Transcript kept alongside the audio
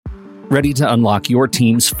Ready to unlock your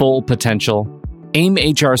team's full potential? AIM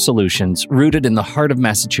HR Solutions, rooted in the heart of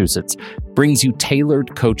Massachusetts, brings you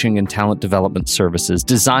tailored coaching and talent development services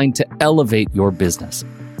designed to elevate your business.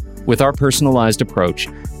 With our personalized approach,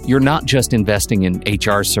 you're not just investing in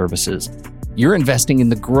HR services, you're investing in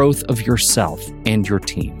the growth of yourself and your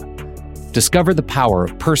team. Discover the power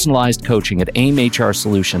of personalized coaching at AIM HR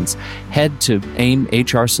Solutions. Head to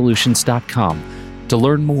aimhrsolutions.com to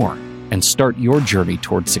learn more and start your journey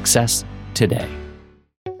toward success today.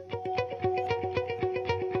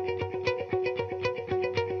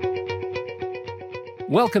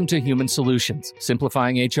 Welcome to Human Solutions,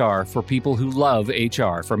 simplifying HR for people who love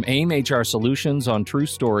HR, from AIM HR Solutions on True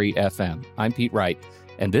Story FM. I'm Pete Wright,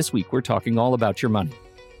 and this week we're talking all about your money.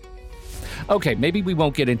 Okay, maybe we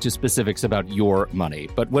won't get into specifics about your money,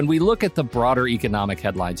 but when we look at the broader economic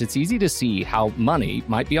headlines, it's easy to see how money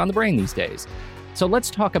might be on the brain these days. So let's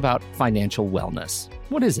talk about financial wellness.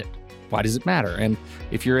 What is it? Why does it matter? And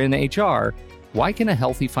if you're in HR, why can a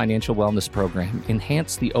healthy financial wellness program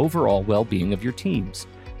enhance the overall well-being of your teams?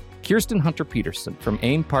 Kirsten Peterson from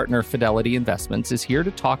AIM partner Fidelity Investments is here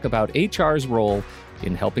to talk about HR's role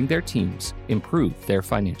in helping their teams improve their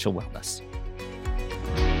financial wellness.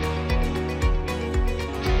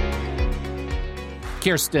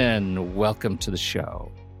 Kirsten, welcome to the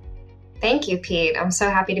show. Thank you, Pete. I'm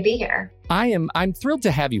so happy to be here. I'm thrilled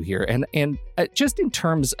to have you here. And just in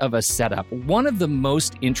terms of a setup, one of the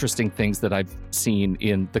most interesting things that I've seen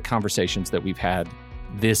in the conversations that we've had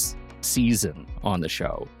this season on the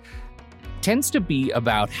show tends to be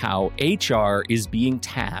about how HR is being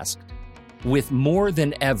tasked with more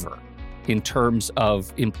than ever in terms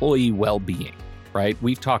of employee well-being, right?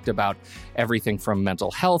 We've talked about everything from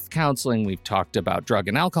mental health counseling. We've talked about drug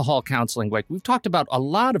and alcohol counseling. We've talked about a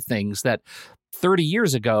lot of things that 30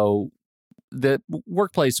 years ago, the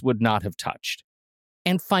workplace would not have touched.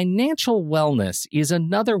 And financial wellness is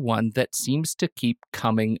another one that seems to keep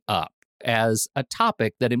coming up as a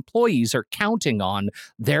topic that employees are counting on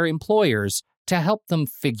their employers to help them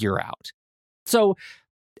figure out. So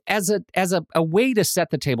as a way to set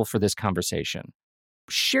the table for this conversation,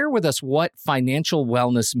 share with us what financial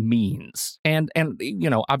wellness means. And you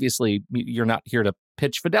know, obviously you're not here to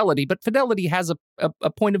pitch Fidelity, but Fidelity has a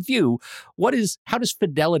point of view. How does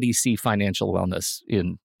Fidelity see financial wellness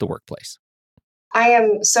in the workplace? I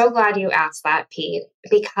am so glad you asked that, Pete,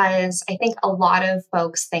 because I think a lot of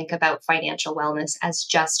folks think about financial wellness as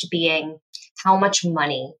just being how much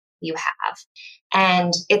money you have.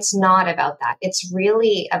 And it's not about that. It's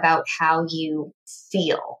really about how you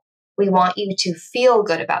feel. We want you to feel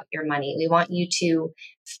good about your money. We want you to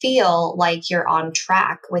feel like you're on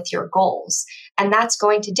track with your goals. And that's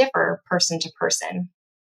going to differ person to person.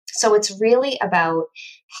 So it's really about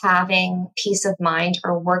having peace of mind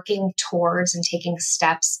or working towards and taking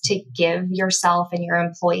steps to give yourself and your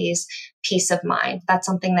employees peace of mind. That's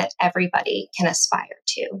something that everybody can aspire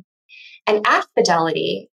to. And at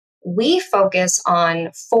Fidelity, we focus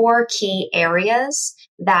on 4 key areas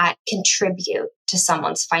that contribute to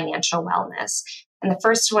someone's financial wellness. And the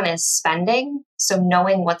first one is spending. So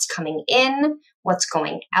knowing what's coming in, what's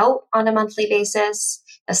going out on a monthly basis.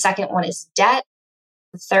 The second one is debt.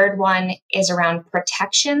 The third one is around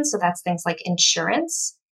protection. So that's things like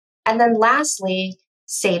insurance. And then lastly,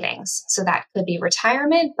 savings. So that could be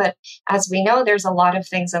retirement, but as we know, there's a lot of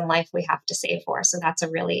things in life we have to save for. So that's a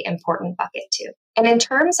really important bucket too. And in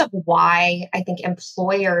terms of why I think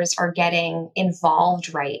employers are getting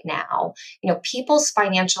involved right now, people's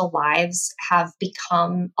financial lives have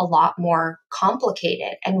become a lot more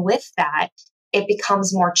complicated. And with that, it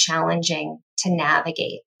becomes more challenging to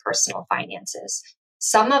navigate personal finances.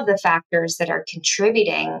 Some of the factors that are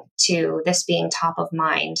contributing to this being top of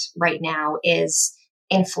mind right now is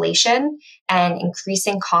inflation and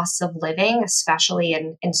increasing costs of living, especially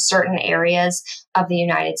in certain areas of the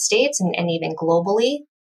United States and even globally.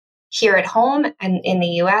 Here at home and in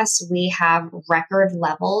the US, we have record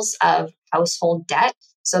levels of household debt.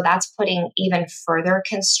 So that's putting even further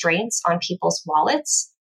constraints on people's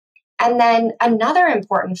wallets. And then another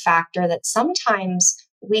important factor that sometimes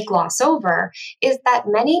we gloss over is that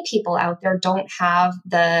many people out there don't have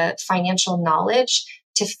the financial knowledge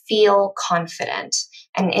to feel confident.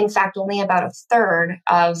 And in fact, only about a third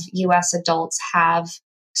of US adults have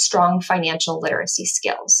strong financial literacy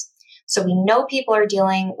skills. So we know people are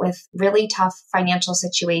dealing with really tough financial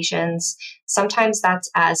situations. Sometimes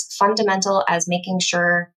that's as fundamental as making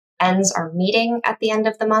sure ends are meeting at the end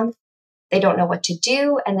of the month. They don't know what to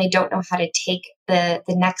do, and they don't know how to take the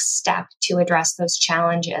next step to address those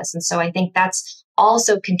challenges. And so I think that's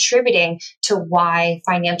also contributing to why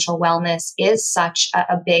financial wellness is such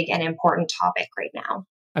a big and important topic right now.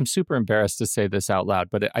 I'm super embarrassed to say this out loud,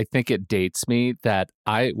 but I think it dates me that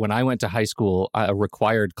when I went to high school, a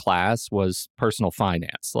required class was personal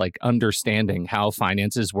finance, like understanding how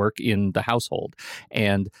finances work in the household.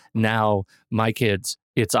 And now my kids,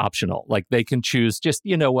 it's optional. Like they can choose just,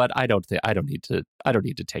 you know what, I don't need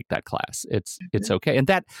to take that class. It's okay. And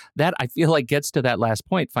that I feel like gets to that last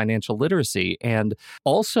point, financial literacy, and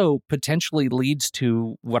also potentially leads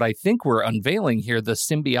to what I think we're unveiling here, the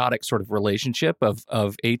symbiotic sort of relationship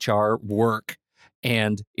of HR, work,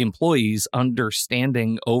 and employees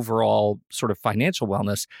understanding overall sort of financial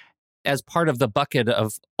wellness as part of the bucket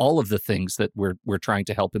of all of the things that we're trying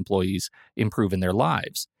to help employees improve in their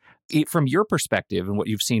lives. From your perspective and what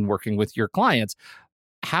you've seen working with your clients,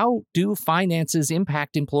 how do finances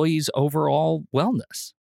impact employees' overall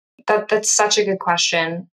wellness? That's such a good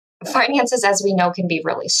question. Finances, as we know, can be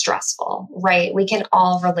really stressful, right? We can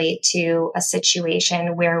all relate to a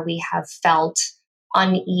situation where we have felt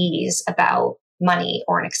unease about money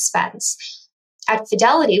or an expense. At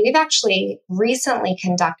Fidelity, we've actually recently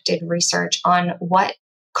conducted research on what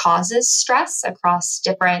causes stress across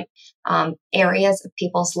different areas of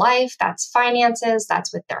people's life. That's finances,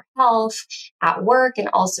 that's with their health, at work, and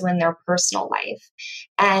also in their personal life.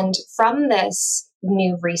 And from this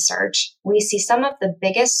new research, we see some of the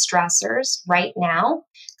biggest stressors right now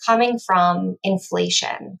coming from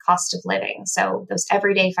inflation, cost of living. So those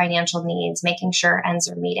everyday financial needs, making sure ends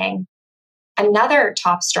are meeting. Another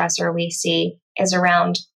top stressor we see is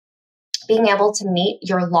around being able to meet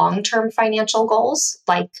your long-term financial goals,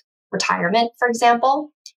 like retirement, for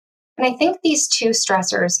example. And I think these two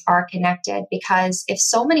stressors are connected because if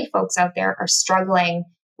so many folks out there are struggling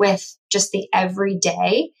with just the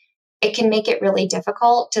everyday, it can make it really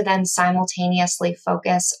difficult to then simultaneously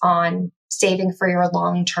focus on saving for your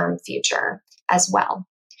long-term future as well.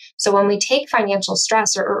 So when we take financial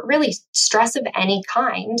stress or really stress of any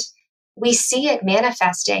kind, we see it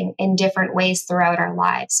manifesting in different ways throughout our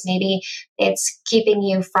lives. Maybe it's keeping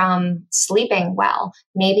you from sleeping well.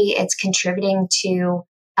 Maybe it's contributing to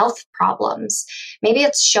health problems. Maybe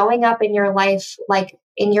it's showing up in your life, like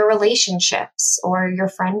in your relationships or your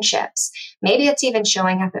friendships. Maybe it's even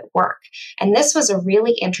showing up at work. And this was a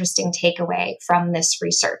really interesting takeaway from this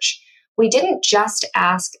research. We didn't just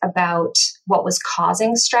ask about what was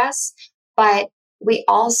causing stress, but we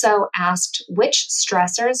also asked which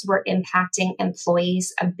stressors were impacting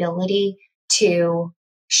employees' ability to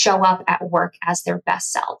show up at work as their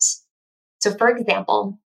best selves. So, for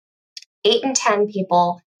example, 8 in 10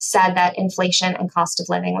 people said that inflation and cost of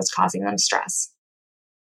living was causing them stress.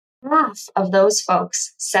 Half of those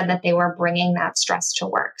folks said that they were bringing that stress to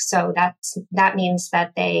work. So that means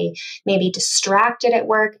that they may be distracted at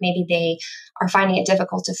work, maybe they are finding it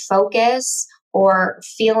difficult to focus or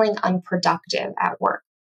feeling unproductive at work.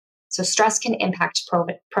 So stress can impact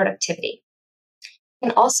productivity. It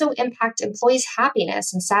can also impact employees'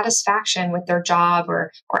 happiness and satisfaction with their job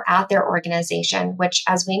or at their organization, which,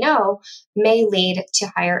 as we know, may lead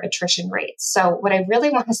to higher attrition rates. So what I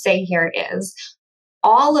really want to say here is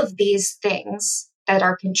all of these things that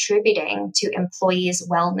are contributing to employees'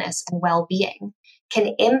 wellness and well-being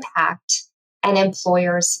can impact an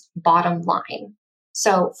employer's bottom line.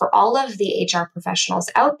 So for all of the HR professionals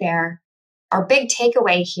out there, our big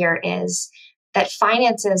takeaway here is that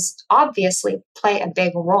finances obviously play a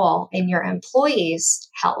big role in your employees'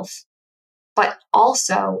 health, but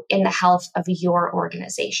also in the health of your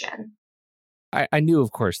organization. I knew,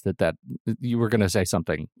 of course, that you were going to say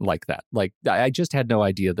something like that. Like, I just had no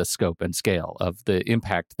idea the scope and scale of the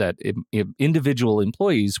impact that individual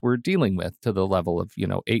employees were dealing with to the level of,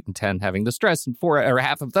 8 and 10 having the stress, and 4 or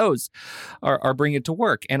half of those are bringing it to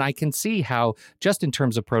work. And I can see how, just in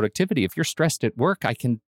terms of productivity, if you're stressed at work, I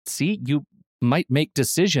can see you might make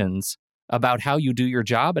decisions about how you do your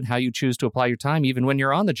job and how you choose to apply your time, even when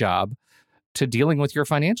you're on the job, to dealing with your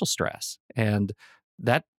financial stress. And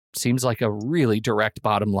that seems like a really direct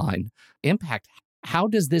bottom line impact. How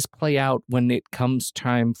does this play out when it comes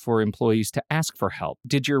time for employees to ask for help?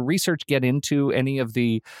 Did your research get into any of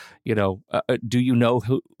the, do you know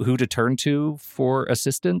who to turn to for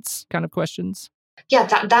assistance kind of questions? Yeah,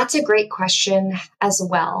 that's a great question as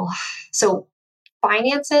well. So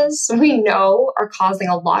finances, we know, are causing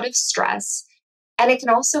a lot of stress, and it can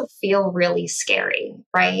also feel really scary,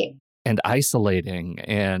 right? and isolating.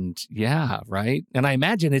 And yeah, right. And I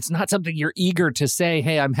imagine it's not something you're eager to say,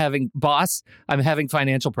 hey, I'm having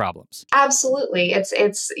financial problems. Absolutely.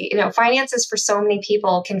 It's finances for so many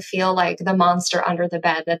people can feel like the monster under the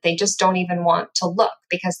bed that they just don't even want to look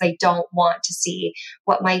because they don't want to see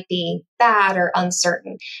what might be bad or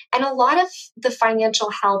uncertain. And a lot of the financial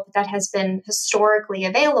help that has been historically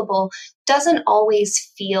available doesn't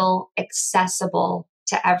always feel accessible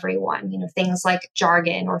to everyone, things like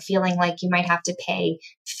jargon or feeling like you might have to pay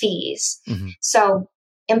fees. Mm-hmm. So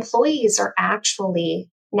employees are actually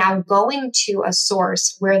now going to a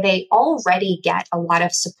source where they already get a lot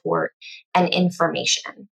of support and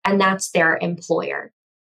information, and that's their employer.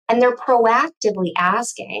 And they're proactively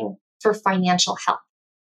asking for financial help.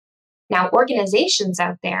 Now, organizations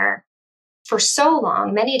out there, for so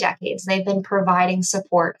long, many decades, they've been providing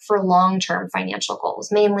support for long-term financial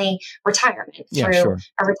goals, mainly retirement through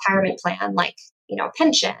a retirement plan like,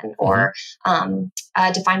 pension or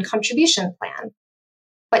a defined contribution plan.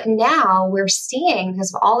 But now we're seeing,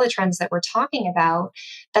 because of all the trends that we're talking about,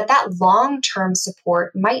 that long-term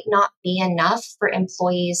support might not be enough for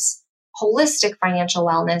employees' holistic financial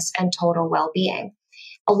wellness and total well-being.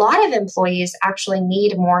 A lot of employees actually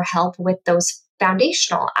need more help with those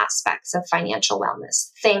foundational aspects of financial wellness.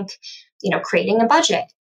 Think, creating a budget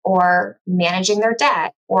or managing their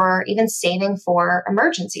debt or even saving for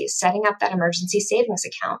emergencies, setting up that emergency savings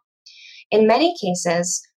account. In many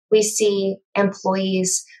cases, we see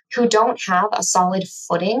employees who don't have a solid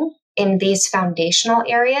footing in these foundational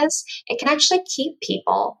areas. It can actually keep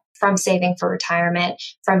people from saving for retirement,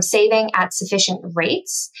 from saving at sufficient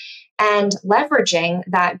rates, and leveraging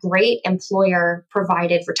that great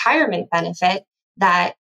employer-provided retirement benefit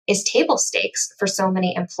that is table stakes for so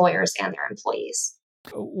many employers and their employees.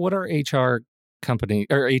 What are HR company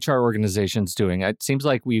or HR organizations doing? It seems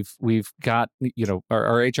like we've got,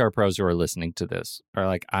 our HR pros who are listening to this are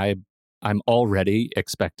like, I'm already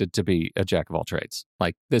expected to be a jack of all trades.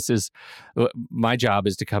 Like, this is my job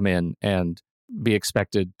is to come in and be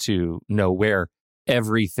expected to know where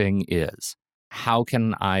everything is. How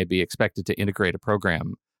can I be expected to integrate a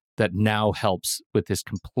program that now helps with this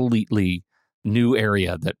completely new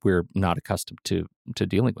area that we're not accustomed to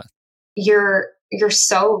dealing with? You're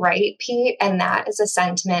so right, Pete. And that is a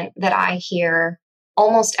sentiment that I hear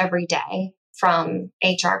almost every day from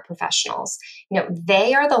HR professionals.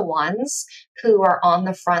 They are the ones who are on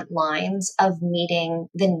the front lines of meeting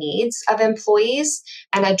the needs of employees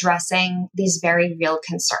and addressing these very real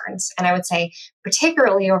concerns. And I would say,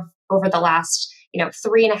 particularly over the last,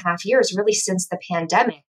 3.5 years, really since the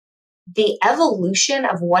pandemic, the evolution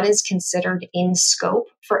of what is considered in scope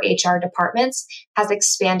for HR departments has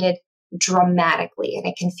expanded dramatically, and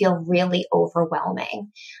it can feel really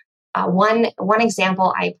overwhelming. One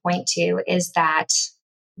example I point to is that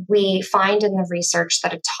we find in the research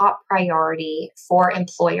that a top priority for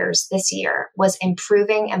employers this year was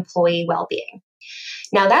improving employee well-being.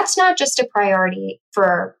 Now, that's not just a priority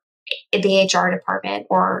for the HR department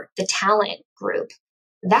or the talent group.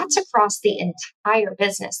 That's across the entire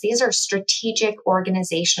business. These are strategic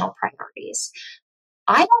organizational priorities.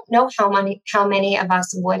 I don't know how many of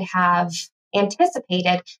us would have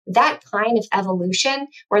anticipated that kind of evolution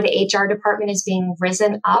where the HR department is being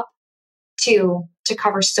risen up to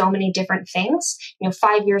cover so many different things,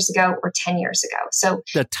 5 years ago or 10 years ago. So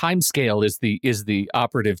the time scale is the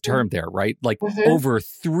operative term there, right? Like over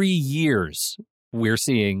 3 years, we're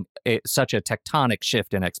seeing such a tectonic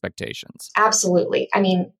shift in expectations. Absolutely. I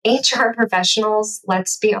mean, HR professionals,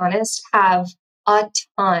 let's be honest, have a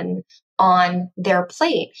ton on their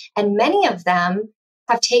plate. And many of them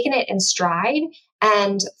have taken it in stride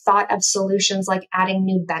and thought of solutions like adding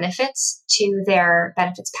new benefits to their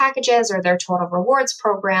benefits packages or their total rewards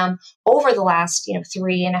program over the last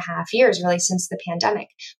 3.5 years, really since the pandemic.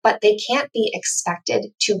 But they can't be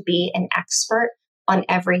expected to be an expert on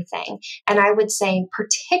everything. And I would say,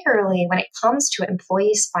 particularly when it comes to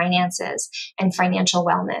employees' finances and financial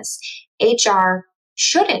wellness, HR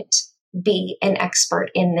shouldn't be an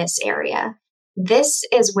expert in this area. This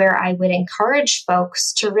is where I would encourage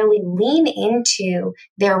folks to really lean into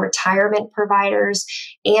their retirement providers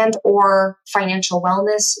and or financial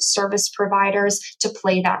wellness service providers to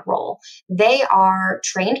play that role. They are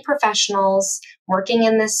trained professionals working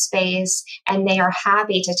in this space, and they are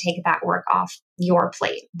happy to take that work off your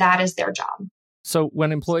plate. That is their job. So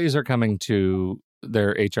when employees are coming to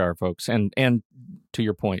their HR folks and to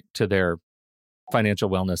your point, to their financial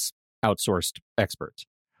wellness outsourced experts,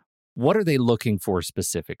 what are they looking for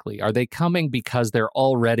specifically? Are they coming because they're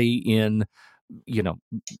already in you know,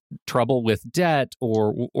 trouble with debt,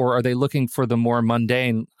 or are they looking for the more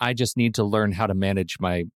mundane, I just need to learn how to manage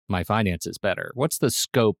my finances better? What's the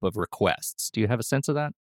scope of requests? Do you have a sense of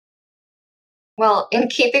that? Well, in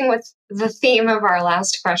keeping with the theme of our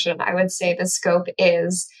last question, I would say the scope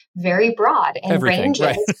is very broad and Everything,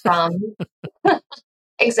 right? ranges from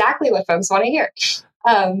exactly what folks want to hear.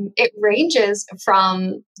 It ranges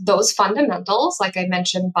from those fundamentals, like I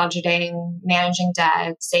mentioned, budgeting, managing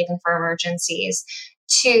debt, saving for emergencies,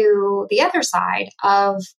 to the other side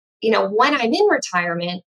of, when I'm in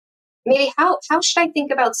retirement, maybe how should I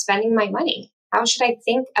think about spending my money? How should I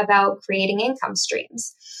think about creating income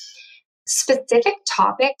streams? Specific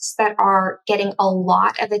topics that are getting a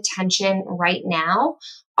lot of attention right now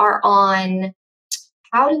are on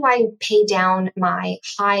how do I pay down my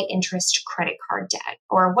high interest credit card debt?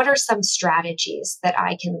 Or what are some strategies that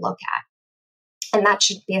I can look at? And that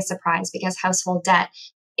shouldn't be a surprise because household debt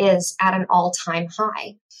is at an all-time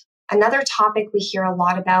high. Another topic we hear a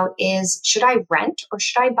lot about is, should I rent or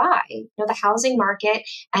should I buy? The housing market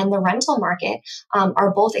and the rental market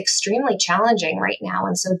are both extremely challenging right now.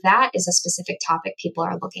 And so that is a specific topic people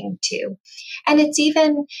are looking to. And it's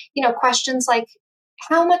even, questions like,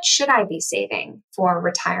 how much should I be saving for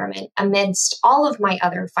retirement amidst all of my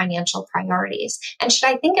other financial priorities? And should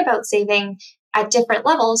I think about saving at different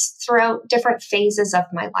levels throughout different phases of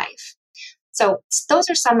my life? So those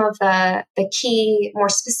are some of the key, more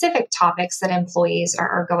specific topics that employees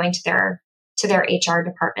are going to their HR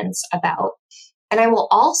departments about. And I will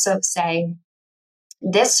also say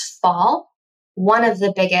this fall, one of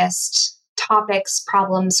the biggest topics,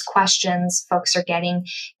 problems, questions folks are getting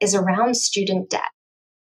is around student debt.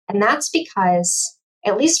 And that's because,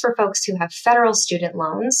 at least for folks who have federal student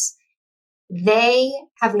loans, they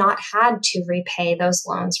have not had to repay those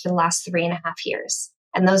loans for the last 3.5 years.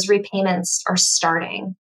 And those repayments are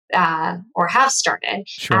starting or have started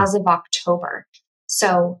as of October.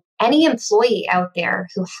 So any employee out there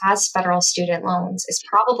who has federal student loans is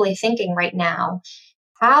probably thinking right now,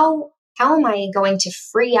 how am I going to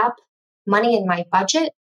free up money in my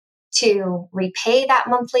budget to repay that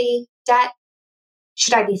monthly debt?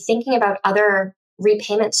 Should I be thinking about other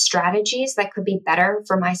repayment strategies that could be better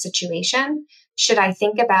for my situation? Should I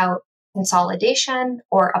think about consolidation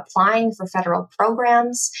or applying for federal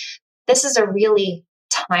programs? This is a really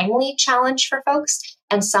timely challenge for folks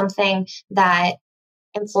and something that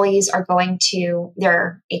employees are going to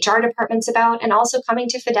their HR departments about and also coming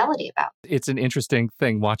to Fidelity about. It's an interesting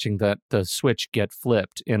thing watching the switch get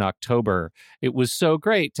flipped in October. It was so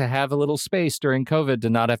great to have a little space during COVID to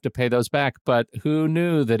not have to pay those back, but who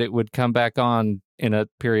knew that it would come back on in a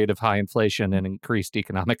period of high inflation and increased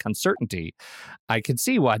economic uncertainty? I can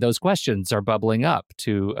see why those questions are bubbling up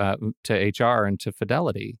to HR and to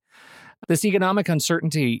Fidelity. This economic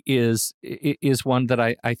uncertainty is one that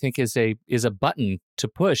I think is a button to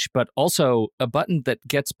push, but also a button that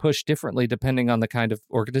gets pushed differently depending on the kind of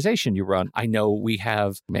organization you run. I know we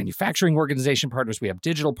have manufacturing organization partners, we have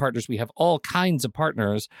digital partners, we have all kinds of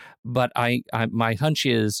partners, but my hunch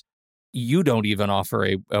is you don't even offer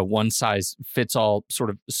a one-size-fits-all sort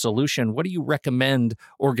of solution. What do you recommend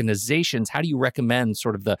organizations? How do you recommend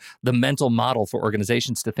sort of the mental model for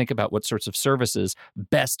organizations to think about what sorts of services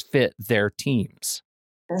best fit their teams?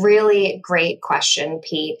 Really great question,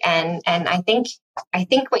 Pete. And I think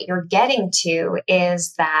what you're getting to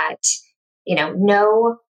is that,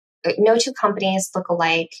 no two companies look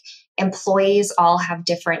alike. Employees all have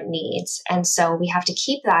different needs. And so we have to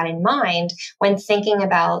keep that in mind when thinking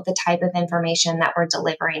about the type of information that we're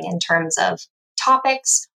delivering in terms of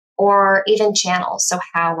topics or even channels. So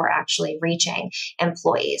how we're actually reaching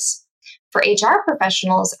employees. For HR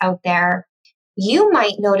professionals out there, you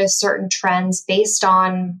might notice certain trends based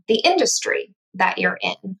on the industry that you're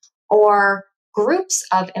in or groups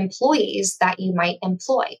of employees that you might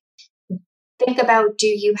employ. Think about, do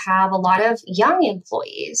you have a lot of young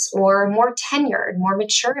employees or more tenured, more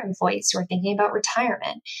mature employees who are thinking about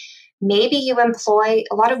retirement? Maybe you employ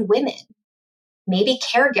a lot of women, maybe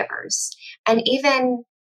caregivers, and even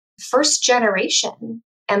first generation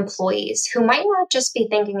employees who might not just be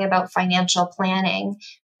thinking about financial planning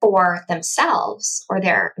for themselves or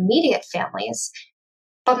their immediate families,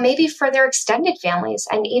 but maybe for their extended families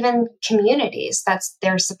and even communities that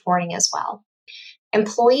they're supporting as well.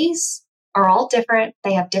 Employees are all different.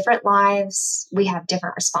 They have different lives. We have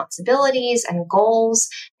different responsibilities and goals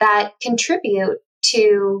that contribute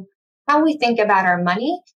to how we think about our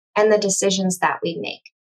money and the decisions that we make.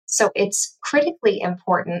 So it's critically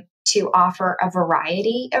important to offer a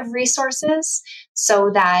variety of resources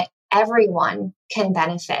so that everyone can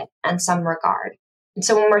benefit in some regard. And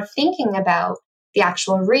so when we're thinking about the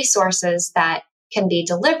actual resources that can be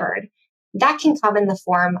delivered, that can come in the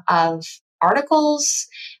form of articles,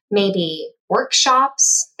 maybe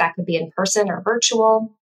workshops that could be in person or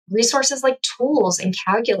virtual, resources like tools and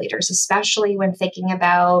calculators, especially when thinking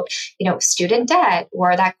about, student debt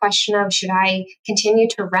or that question of should I continue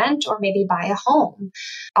to rent or maybe buy a home.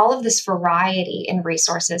 All of this variety in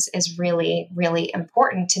resources is really, really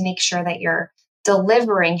important to make sure that you're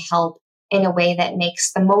delivering help in a way that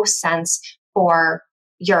makes the most sense for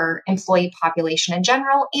your employee population in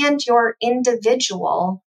general and your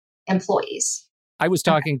individual employees. I was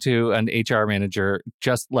talking to an HR manager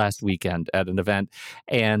just last weekend at an event,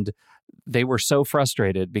 and they were so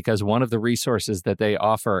frustrated because one of the resources that they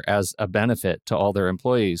offer as a benefit to all their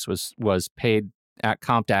employees was paid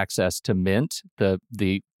comped access to Mint,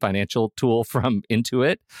 the financial tool from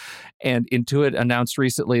Intuit. And Intuit announced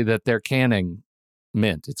recently that they're canning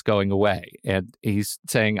Mint. It's going away. And he's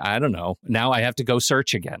saying, I don't know. Now I have to go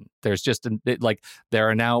search again. There's just there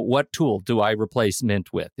are now, what tool do I replace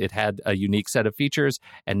Mint with? It had a unique set of features,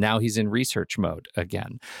 and now he's in research mode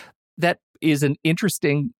again. That is an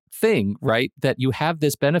interesting thing, right? That you have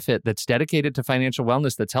this benefit that's dedicated to financial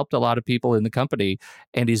wellness that's helped a lot of people in the company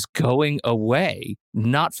and is going away,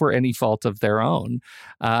 not for any fault of their own.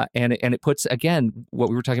 And it puts, again, what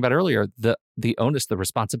we were talking about earlier, the onus, the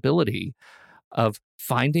responsibility of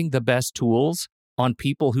finding the best tools on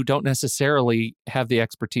people who don't necessarily have the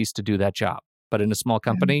expertise to do that job. But in a small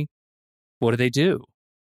company, what do they do?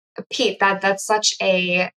 Pete, that's such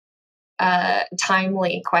a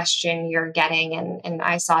timely question you're getting, and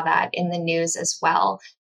I saw that in the news as well.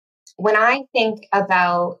 When I think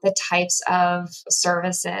about the types of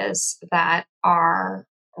services that are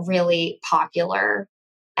really popular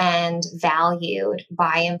and valued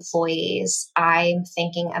by employees, I'm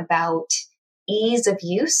thinking about ease of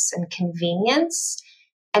use and convenience,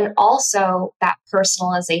 and also that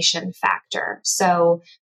personalization factor. So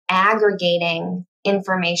aggregating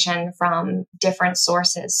information from different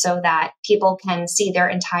sources so that people can see their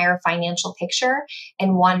entire financial picture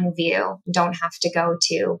in one view, don't have to go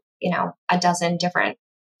to, a dozen different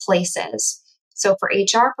places. So for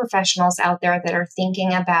HR professionals out there that are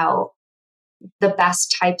thinking about the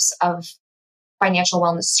best types of financial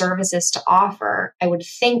wellness services to offer, I would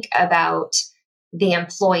think about the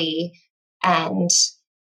employee and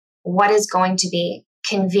what is going to be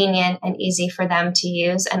convenient and easy for them to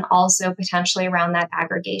use, and also potentially around that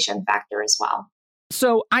aggregation factor as well.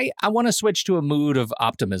 So I want to switch to a mood of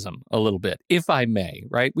optimism a little bit, if I may,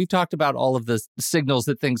 right? We've talked about all of the signals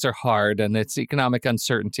that things are hard and it's economic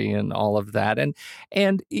uncertainty and all of that.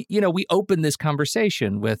 And we open this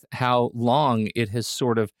conversation with how long it has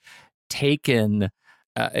sort of taken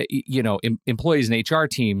employees and HR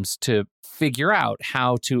teams to figure out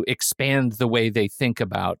how to expand the way they think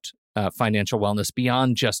about financial wellness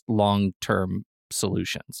beyond just long-term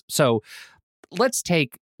solutions. So let's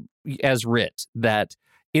take as writ that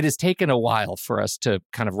it has taken a while for us to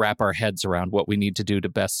kind of wrap our heads around what we need to do to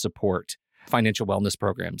best support financial wellness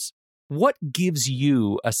programs. What gives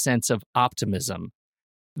you a sense of optimism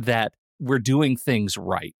that we're doing things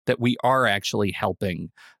right, that we are actually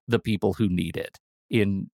helping the people who need it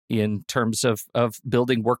in terms of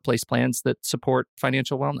building workplace plans that support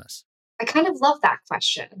financial wellness? I kind of love that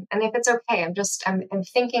question. And if it's okay, I'm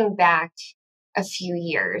thinking back a few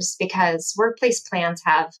years, because workplace plans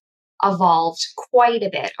have evolved quite a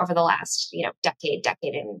bit over the last, decade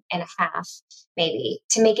and a half, maybe,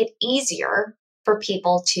 to make it easier for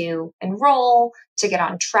people to enroll, to get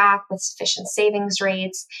on track with sufficient savings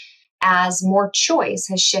rates, as more choice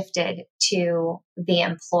has shifted to the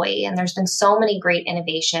employee. And there's been so many great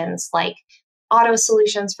innovations like auto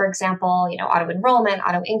solutions, for example, auto enrollment,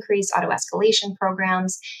 auto increase, auto escalation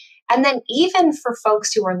programs. And then even for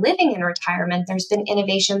folks who are living in retirement, there's been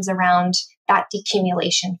innovations around that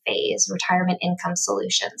decumulation phase, retirement income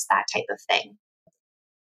solutions, that type of thing.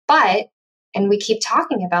 But, and we keep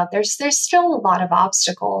talking about, there's still a lot of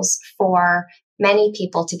obstacles for many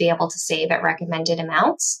people to be able to save at recommended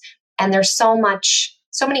amounts. And there's so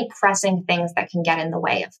many pressing things that can get in the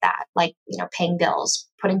way of that, like, paying bills,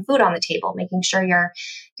 putting food on the table, making sure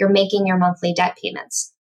you're making your monthly debt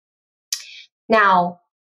payments. Now,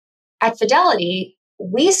 at Fidelity,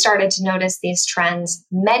 we started to notice these trends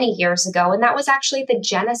many years ago, and that was actually the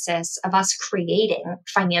genesis of us creating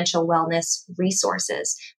financial wellness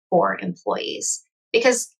resources for employees,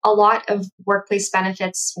 because a lot of workplace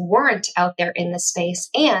benefits weren't out there in this space,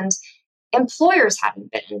 and employers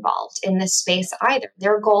hadn't been involved in this space either.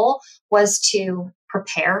 Their goal was to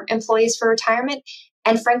prepare employees for retirement,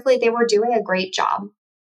 and frankly, they were doing a great job.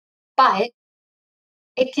 But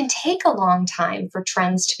it can take a long time for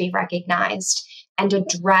trends to be recognized and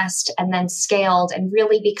addressed and then scaled and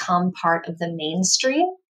really become part of the mainstream.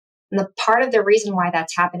 And the part of the reason why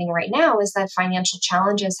that's happening right now is that financial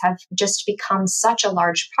challenges have just become such a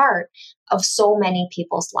large part of so many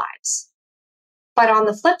people's lives. But on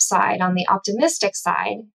the flip side, on the optimistic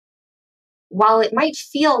side, while it might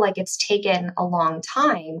feel like it's taken a long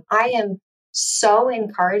time, I am so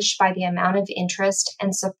encouraged by the amount of interest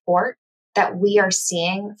and support that we are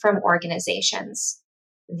seeing from organizations.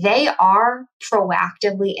 They are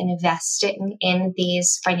proactively investing in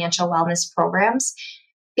these financial wellness programs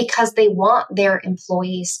because they want their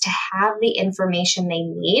employees to have the information they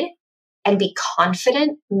need and be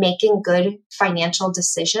confident making good financial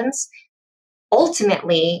decisions,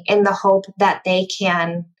 ultimately in the hope that they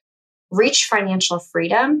can reach financial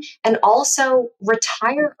freedom and also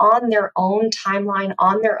retire on their own timeline,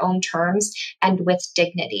 on their own terms, and with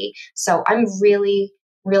dignity. So I'm really,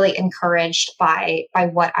 really encouraged by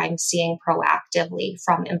what I'm seeing proactively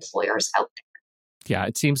from employers out there. Yeah,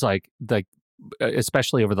 it seems like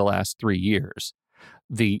especially over the last 3 years,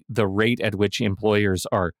 the rate at which employers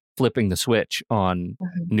are flipping the switch on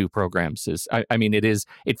new programs is, I mean,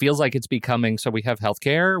 it feels like it's becoming, so we have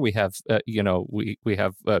healthcare, we have, we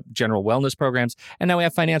have general wellness programs, and now we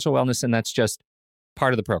have financial wellness, and that's just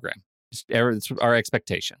part of the program. It's our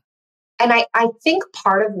expectation. And I think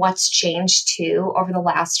part of what's changed too over the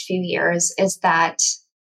last few years is that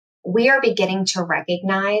we are beginning to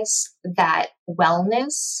recognize that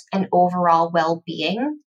wellness and overall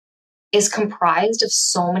well-being is comprised of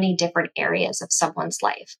so many different areas of someone's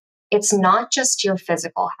life. It's not just your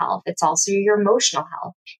physical health. It's also your emotional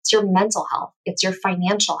health. It's your mental health. It's your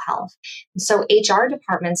financial health. And so HR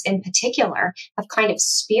departments in particular have kind of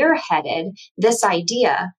spearheaded this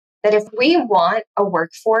idea that if we want a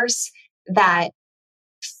workforce that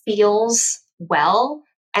feels well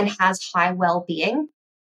and has high well-being,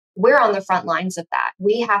 we're on the front lines of that.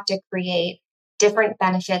 We have to create different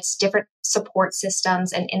benefits, different support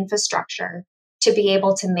systems and infrastructure to be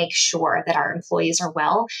able to make sure that our employees are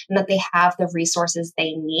well and that they have the resources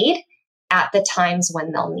they need at the times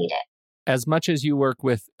when they'll need it. As much as you work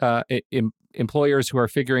with employers who are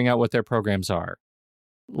figuring out what their programs are,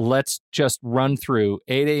 let's just run through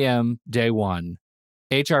 8 a.m. day one.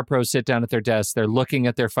 HR pros sit down at their desks. They're looking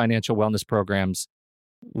at their financial wellness programs.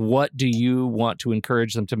 What do you want to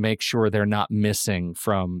encourage them to make sure they're not missing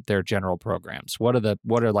from their general programs? What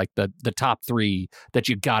are like the top 3 that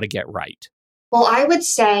you got to get right? Well, I would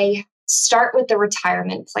say start with the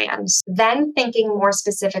retirement plans. Then thinking more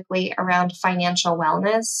specifically around financial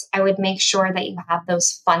wellness, I would make sure that you have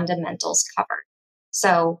those fundamentals covered.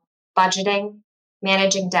 So budgeting,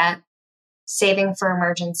 managing debt, saving for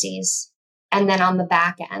emergencies, and then on the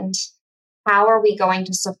back end, how are we going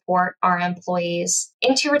to support our employees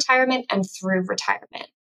into retirement and through retirement?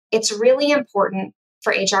 It's really important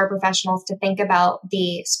for HR professionals to think about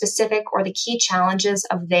the specific or the key challenges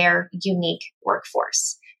of their unique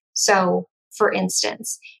workforce. So, for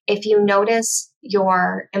instance, if you notice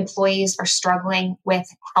your employees are struggling with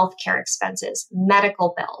healthcare expenses,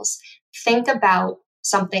 medical bills, think about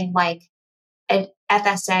something like an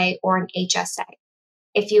FSA or an HSA.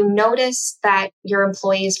 If you notice that your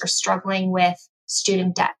employees are struggling with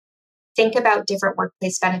student debt, think about different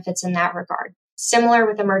workplace benefits in that regard. Similar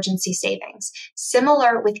with emergency savings,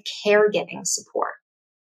 similar with caregiving support.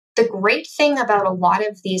 The great thing about a lot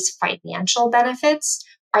of these financial benefits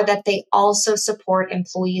are that they also support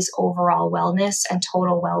employees' overall wellness and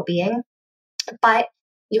total well-being. But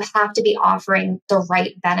you have to be offering the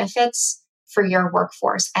right benefits for your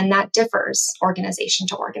workforce, and that differs organization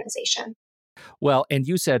to organization. Well, and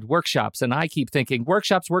you said workshops, and I keep thinking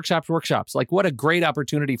workshops. Like, what a great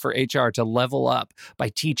opportunity for HR to level up by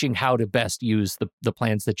teaching how to best use the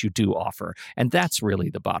plans that you do offer. And that's really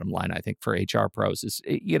the bottom line, I think, for HR pros is,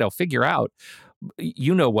 figure out,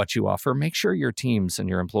 what you offer. Make sure your teams and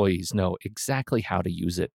your employees know exactly how to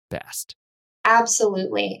use it best.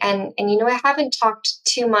 Absolutely. And I haven't talked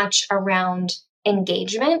too much around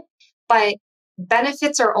engagement, but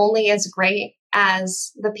benefits are only as great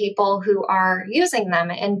as the people who are using them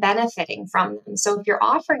and benefiting from them. So if you're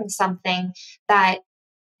offering something that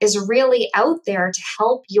is really out there to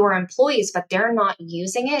help your employees, but they're not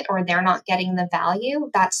using it or they're not getting the value,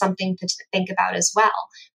 that's something to think about as well.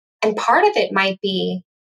 And part of it might be,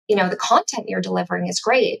 the content you're delivering is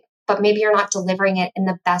great, but maybe you're not delivering it in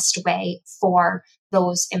the best way for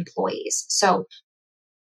those employees. So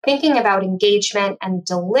thinking about engagement and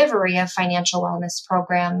delivery of financial wellness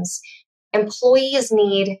programs, employees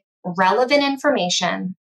need relevant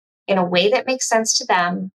information in a way that makes sense to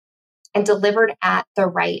them and delivered at the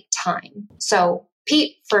right time. So,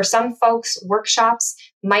 Pete, for some folks, workshops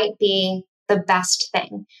might be the best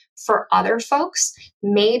thing. For other folks,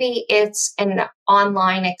 maybe it's an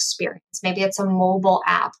online experience. Maybe it's a mobile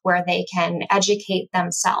app where they can educate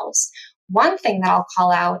themselves. One thing that I'll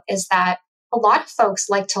call out is that a lot of folks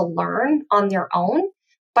like to learn on their own,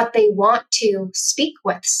 but they want to speak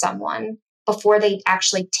with someone before they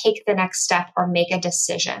actually take the next step or make a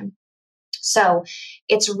decision. So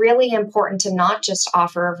it's really important to not just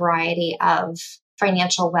offer a variety of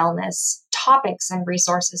financial wellness topics and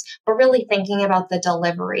resources, but really thinking about the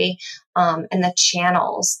delivery and the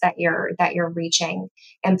channels that you're reaching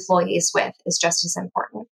employees with is just as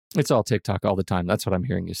important. It's all TikTok all the time. That's what I'm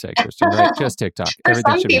hearing you say, Kirsten, right? Just TikTok. For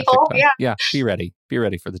Everything some should people, be on TikTok. Yeah, be ready. Be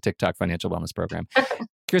ready for the TikTok financial wellness program.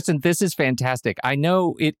 Kirsten, this is fantastic. I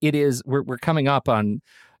know it is, we're coming up on,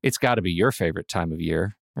 it's got to be your favorite time of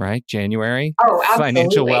year, right? January. Oh, absolutely.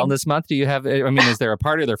 Financial Wellness Month. Do you have, is there a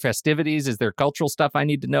party? Are there festivities? Is there cultural stuff I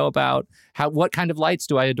need to know about? What kind of lights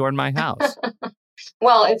do I adorn my house?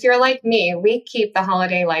 Well, if you're like me, we keep the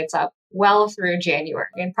holiday lights up well through January.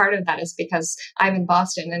 And part of that is because I'm in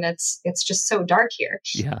Boston and it's just so dark here.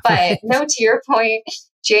 Yeah. But no, to your point,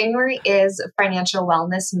 January is Financial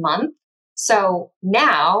Wellness Month. So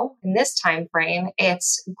now in this time frame,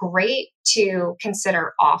 it's great to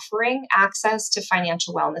consider offering access to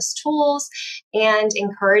financial wellness tools and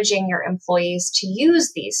encouraging your employees to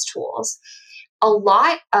use these tools. A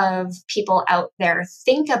lot of people out there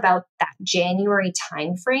think about that January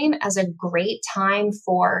timeframe as a great time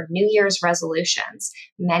for New Year's resolutions.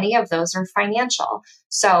 Many of those are financial.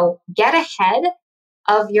 So get ahead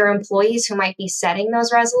of your employees who might be setting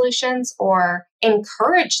those resolutions or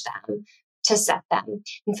encourage them to set them.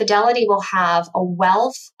 And Fidelity will have a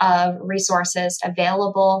wealth of resources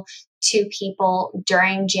available to people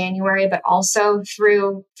during January, but also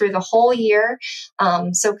through the whole year.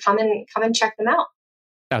 So come and check them out.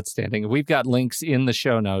 Outstanding. We've got links in the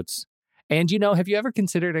show notes. And, have you ever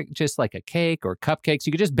considered just like a cake or cupcakes?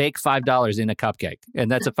 You could just bake $5 in a cupcake, and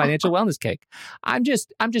that's a financial wellness cake. I'm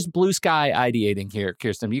just blue sky ideating here,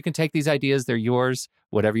 Kirsten. You can take these ideas. They're yours.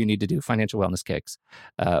 Whatever you need to do, financial wellness cakes.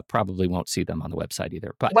 Probably won't see them on the website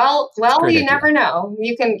either. But well, you never know.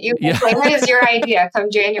 You can claim it as your idea come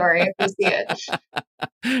January if you see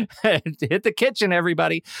it. Hit the kitchen,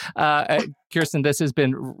 everybody. Kirsten, this has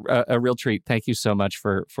been a real treat. Thank you so much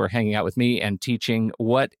for hanging out with me and teaching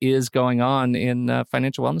what is going on in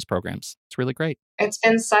financial wellness programs. It's really great. It's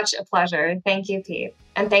been such a pleasure. Thank you, Pete.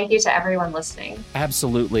 And thank you to everyone listening.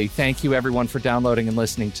 Absolutely. Thank you, everyone, for downloading and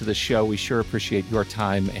listening to the show. We sure appreciate your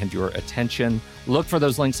time and your attention. Look for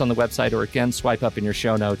those links on the website, or again, swipe up in your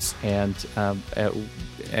show notes, and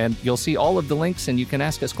you'll see all of the links, and you can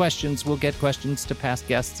ask us questions. We'll get questions to past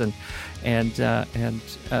guests, and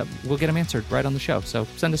we'll get them answered right on the show. So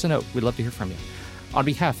send us a note. We'd love to hear from you. On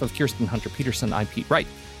behalf of Kirsten Hunter Peterson, I'm Pete Wright,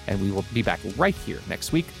 and we will be back right here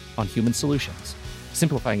next week on Human Solutions,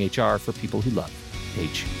 simplifying HR for people who love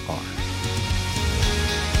HR.